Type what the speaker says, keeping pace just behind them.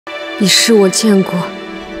你是我见过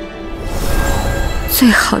最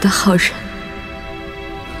好的好人。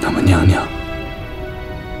那么，娘娘，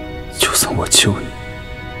就算我救你，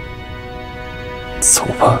走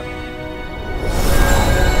吧。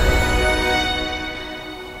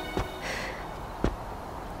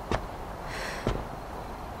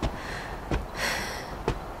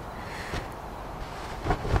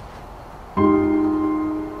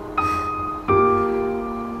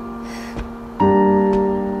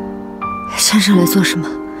先生来做什么？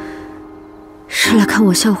是来看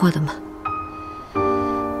我笑话的吗？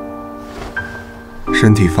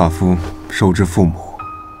身体发肤受之父母，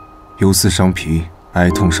忧思伤脾，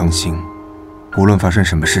哀痛伤心。无论发生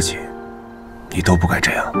什么事情，你都不该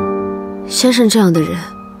这样。先生这样的人，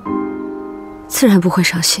自然不会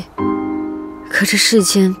伤心。可这世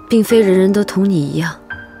间并非人人都同你一样，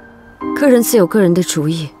个人自有个人的主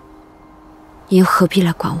意，你又何必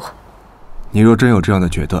来管我？你若真有这样的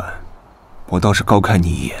决断，我倒是高看你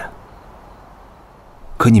一眼。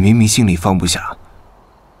可你明明心里放不下，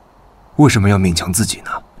为什么要勉强自己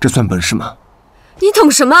呢？这算本事吗？你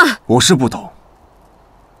懂什么？我是不懂。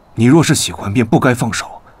你若是喜欢，便不该放手；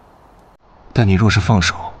但你若是放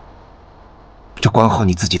手，就管好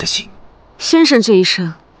你自己的心。先生这一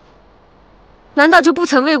生，难道就不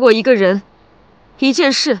曾为过一个人、一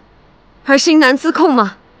件事而心难自控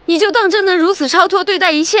吗？你就当真能如此超脱对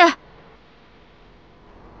待一切？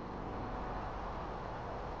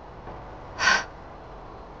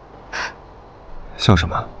笑什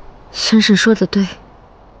么？先生说的对，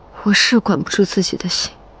我是管不住自己的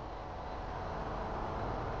心。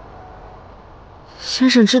先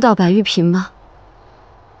生知道白玉瓶吗？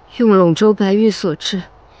用陇州白玉所制，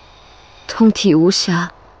通体无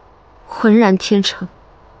瑕，浑然天成。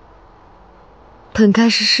本该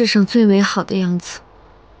是世上最美好的样子，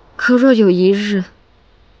可若有一日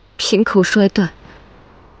瓶口摔断，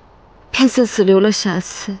便自此留了瑕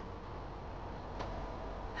疵。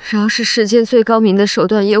饶是世间最高明的手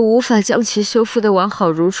段，也无法将其修复得完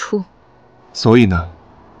好如初。所以呢？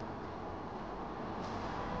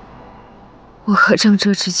我和张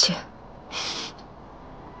哲之间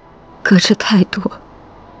隔着太多，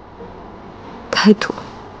太多。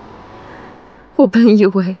我本以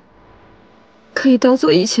为可以当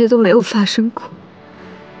做一切都没有发生过，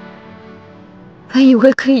本以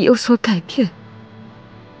为可以有所改变，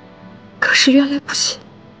可是原来不行。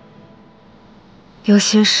有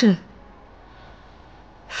些事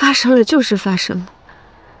发生了就是发生了，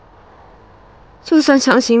就算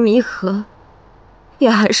强行弥合，也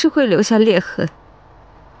还是会留下裂痕。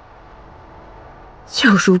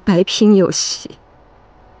就如白瓶有隙，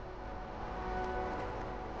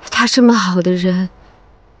他这么好的人，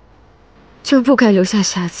就不该留下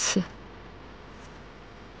瑕疵。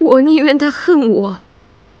我宁愿他恨我，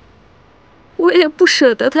我也不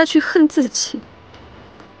舍得他去恨自己。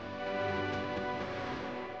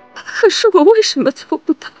可是我为什么做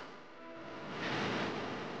不到？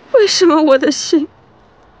为什么我的心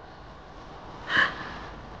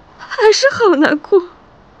还是好难过？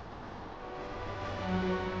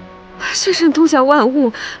先生通晓万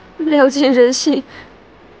物，了尽人心，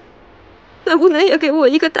能不能也给我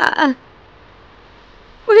一个答案？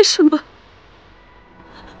为什么？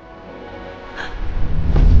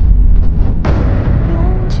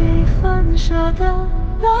用几分舍得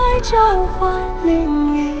来交换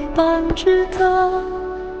另一半值得，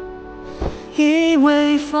以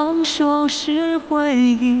为放手是回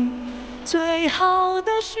忆最好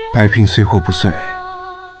的选择。白瓶碎或不碎，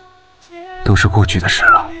都是过去的事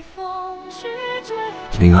了。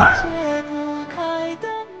灵儿，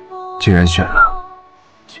既然选了，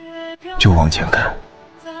就往前看。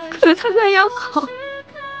可他那样好，我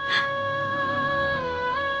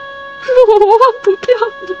忘不掉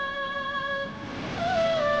你。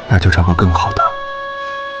那就找个更好的。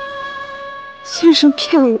先生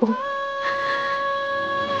骗我，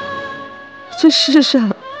这世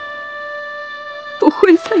上不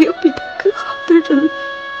会再有比他更好的人了。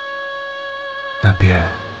那便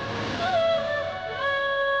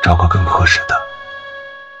找个更合适的，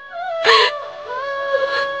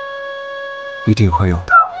一定会有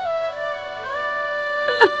的。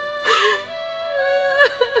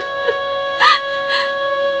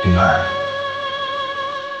灵儿，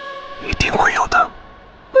一定会有的。